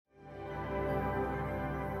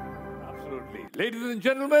Absolutely. Ladies and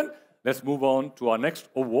gentlemen, let's move on to our next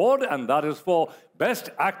award, and that is for Best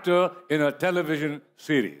Actor in a Television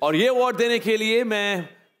Series. और ये award देने के लिए मैं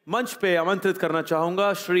मंच पे आमंत्रित करना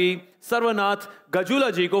चाहूंगा श्री सर्वनाथ गजुला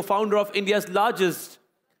जी को, founder of India's largest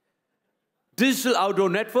digital outdoor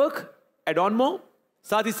network, Adonmo.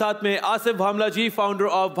 साथ ही साथ में आसिफ भामला जी, founder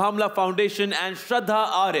of Bhamla Foundation, and Shraddha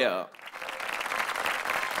Arya.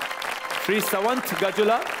 Shri Savant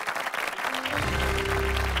Gajula.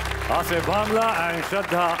 Asif Bhamla and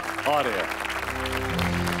Shraddha Arya.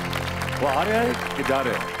 वो Arya है कि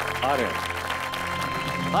Darya? Arya.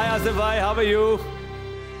 Hi Asif bhai, how are you?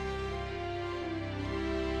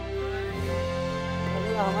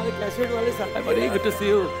 हमारे cassette वाले साथ. Very good to see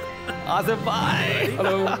you. Asif bhai.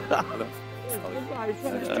 Hello. Hello.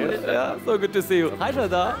 Yeah, so good to see you. Hi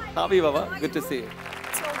Shraddha. How are you, Baba? Good to see you.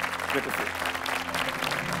 Good to see you.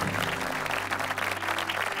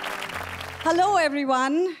 Hello,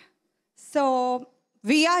 everyone. So,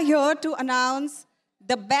 we are here to announce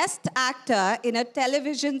the Best Actor in a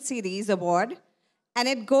Television Series award. And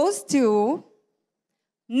it goes to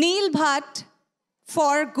Neil Bhatt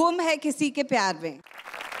for Gum Hai Kisi Ke Pyar Mein.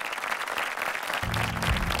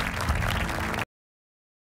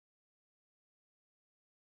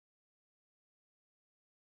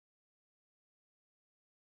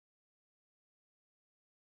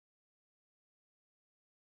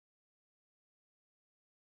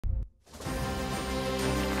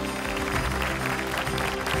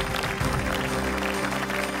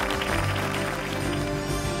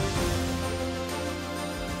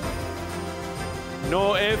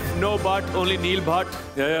 No if, no but, only Neil Bhatt.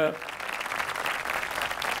 Yeah.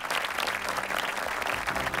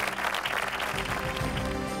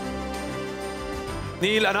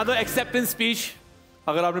 Neil, another acceptance speech.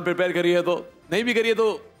 अगर आपने prepare करी है तो, नहीं भी करी है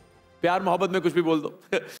तो प्यार मोहब्बत में कुछ भी बोल दो.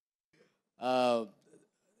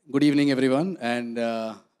 Good evening, everyone, and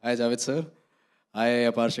hi Javed sir, hi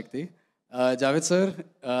Apar Shakti. Javed sir,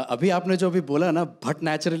 अभी आपने जो अभी बोला ना, but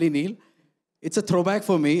naturally Neil, it's a throwback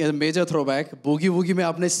for me, a major throwback. Boogie Woogie में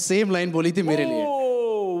आपने same line बोली थी मेरे लिए.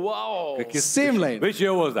 Oh wow! Same line. Which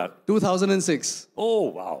year was that? 2006.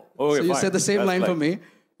 Oh wow! Okay, so you fine. said the same line for me,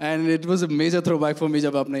 and it was a major throwback for me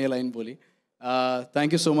जब आपने ये line बोली.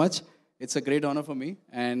 Thank you so much. It's a great honor for me,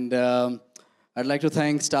 and I'd like to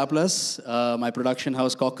thank Star Plus, my production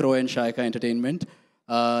house Cockroach and Shaika Entertainment.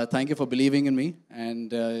 Thank you for believing in me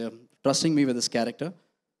and trusting me with this character.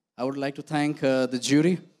 I would like to thank the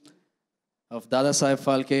jury of Dadasaheb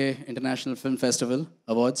Phalke International Film Festival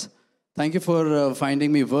Awards. Thank you for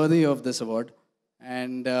finding me worthy of this award.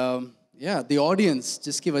 And yeah, the audience,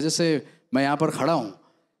 जिसकी वजह से मैं यहाँ पर खड़ा हूँ.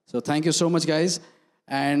 So thank you so much, guys.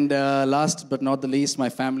 And last but not the least, my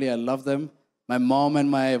family, I love them. My mom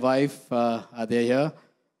and my wife are there here.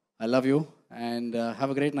 I love you. And have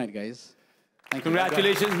a great night, guys. Thank you.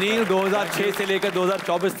 Congratulations, Neil. 2006 से लेकर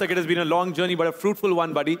 2024 तक, it has been a long journey, but a fruitful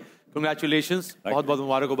one, buddy. Congratulations. बहुत-बहुत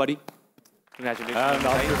मुबारक हो, buddy. Congratulations. And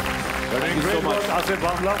Thank you so much. Asif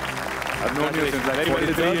Bhamla. I've known you since like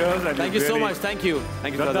 43 years. And Thank you so much. Thank you.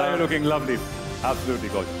 Thank you, Shraddha, brother. you're looking lovely. Absolutely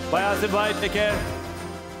gorgeous. Bye, Asif bhai. Take care.